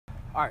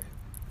All right.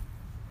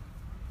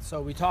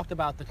 So we talked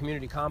about the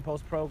community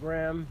compost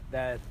program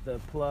that the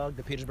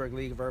Petersburg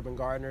League of Urban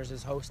Gardeners,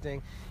 is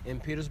hosting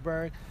in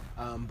Petersburg,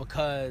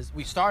 because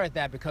we started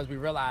that because we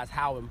realized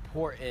how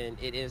important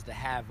it is to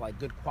have like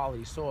good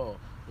quality soil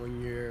when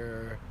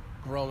you're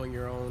growing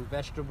your own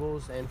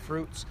vegetables and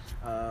fruits.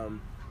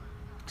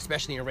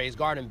 Especially in raised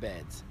garden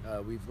beds.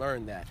 We've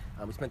learned that.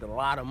 We spent a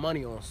lot of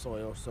money on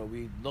soil, so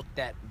we looked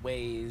at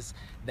ways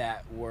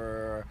that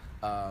were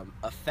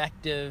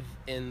effective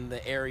in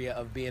the area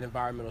of being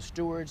environmental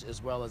stewards,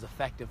 as well as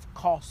effective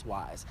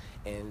cost-wise.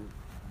 And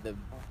the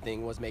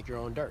thing was make your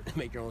own dirt,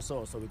 make your own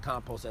soil. So we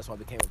compost. That's why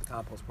we came with the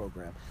compost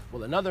program.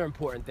 Well, another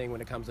important thing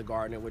when it comes to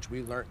gardening, which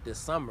we learned this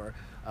summer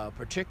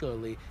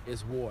particularly,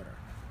 is water.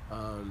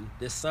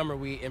 This summer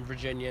in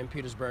Virginia, in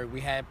Petersburg, we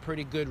had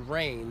pretty good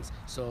rains,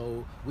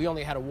 so we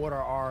only had to water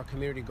our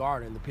community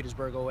garden, the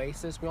Petersburg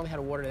Oasis. We only had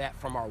to water that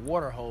from our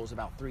water hose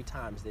about 3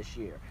 times this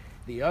year.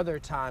 The other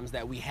times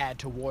that we had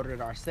to water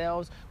it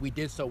ourselves, we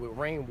did so with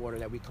rainwater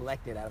that we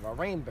collected out of our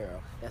rain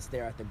barrel that's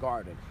there at the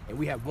garden. And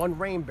we have one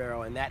rain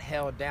barrel, and that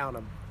held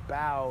down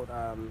about,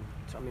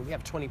 we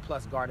have 20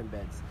 plus garden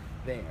beds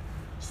there.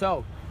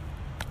 So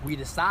we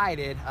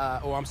decided,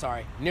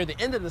 near the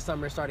end of the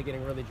summer, it started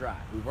getting really dry.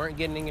 We weren't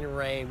getting any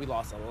rain. We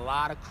lost a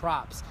lot of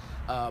crops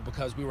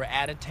because we were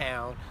out of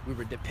town. We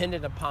were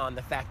dependent upon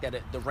the fact that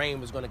the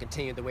rain was going to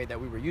continue the way that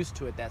we were used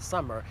to it that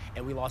summer,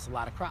 and we lost a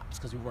lot of crops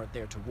because we weren't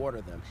there to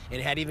water them. And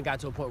it had even got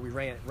to a point we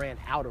ran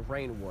out of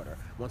rainwater.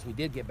 Once we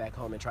did get back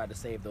home and tried to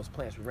save those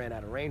plants, we ran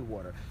out of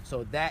rainwater.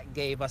 So that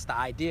gave us the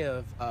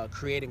idea of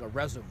creating a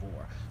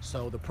reservoir.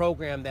 So the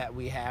program that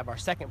we have, our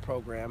second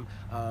program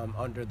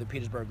under the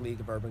Petersburg League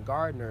of Urban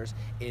Gardeners,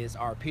 is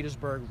our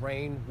Petersburg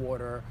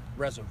Rainwater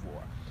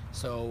Reservoir.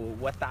 So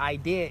what the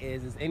idea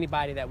is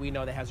anybody that we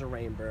know that has a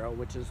rain barrel,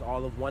 which is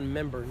all of one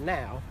member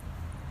now,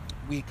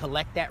 we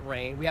collect that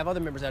rain. We have other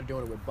members that are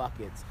doing it with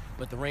buckets,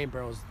 but the rain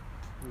barrel is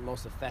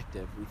most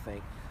effective, we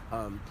think.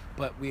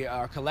 But we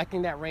are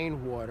collecting that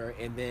rainwater,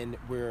 and then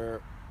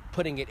we're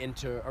putting it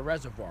into a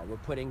reservoir. We're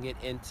putting it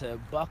into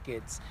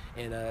buckets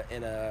in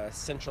a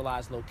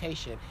centralized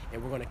location,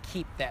 and we're going to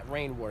keep that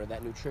rainwater,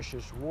 that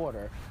nutritious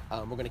water,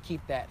 we're going to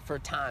keep that for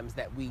times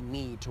that we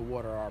need to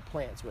water our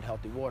plants with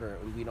healthy water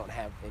and we don't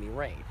have any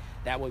rain.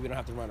 That way we don't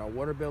have to run our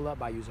water bill up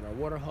by using our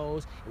water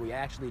hose, and we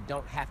actually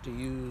don't have to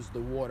use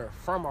the water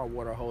from our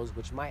water hose,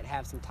 which might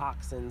have some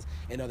toxins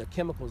and other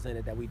chemicals in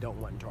it that we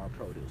don't want into our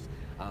produce.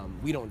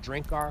 We don't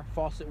drink our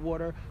faucet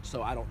water,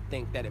 so I don't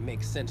think that it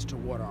makes sense to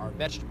water our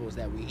vegetables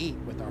that we eat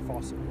with our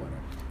faucet water.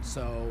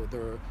 So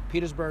the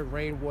Petersburg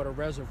Rainwater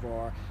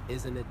Reservoir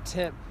is an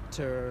attempt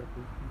to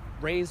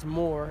raise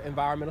more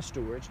environmental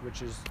stewards,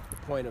 which is the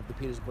point of the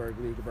Petersburg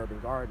League of Urban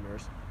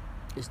Gardeners,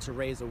 is to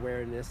raise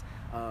awareness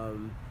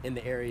in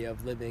the area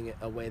of living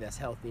a way that's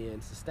healthy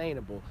and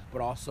sustainable,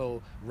 but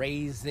also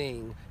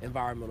raising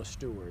environmental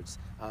stewards.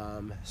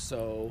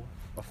 So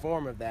a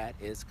form of that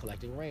is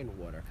collecting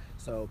rainwater.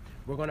 So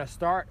we're going to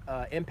start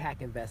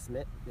impact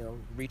investment,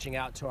 reaching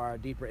out to our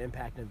deeper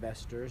impact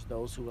investors,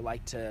 those who would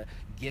like to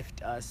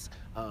gift us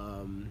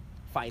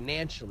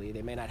financially.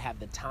 They may not have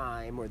the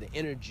time or the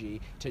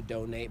energy to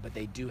donate, but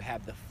they do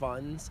have the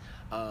funds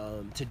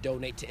to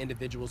donate to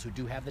individuals who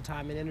do have the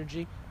time and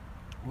energy.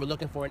 We're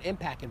looking for an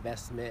impact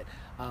investment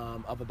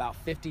of about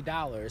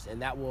 $50, and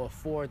that will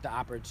afford the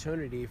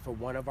opportunity for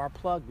one of our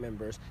plug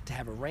members to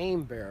have a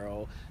rain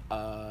barrel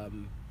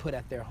put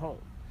at their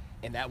home.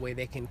 And that way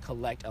they can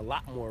collect a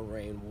lot more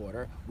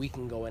rainwater. We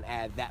can go and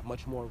add that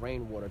much more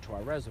rainwater to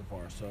our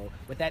reservoir. So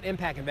with that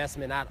impact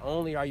investment, not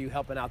only are you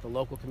helping out the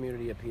local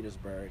community of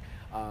Petersburg,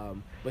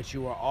 but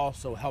you are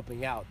also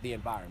helping out the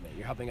environment.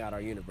 You're helping out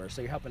our universe,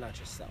 so you're helping out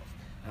yourself.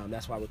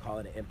 That's why we call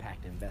it an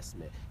impact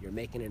investment. You're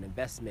making an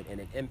investment in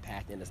an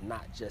impact, and it's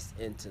not just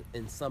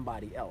in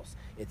somebody else.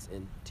 It's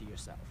into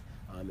yourself.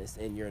 It's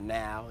in your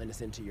now, and it's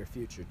into your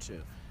future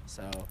too.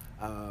 So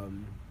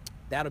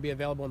that'll be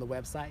available on the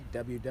website,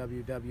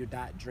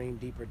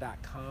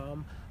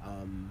 www.dreamdeeper.com.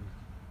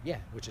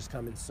 Which is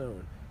coming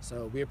soon.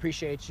 So we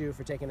appreciate you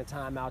for taking the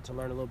time out to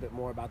learn a little bit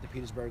more about the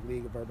Petersburg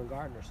League of Urban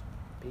Gardeners.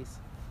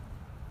 Peace.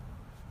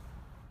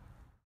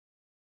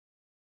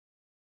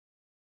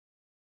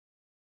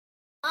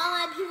 All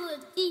my people are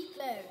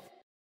deeper.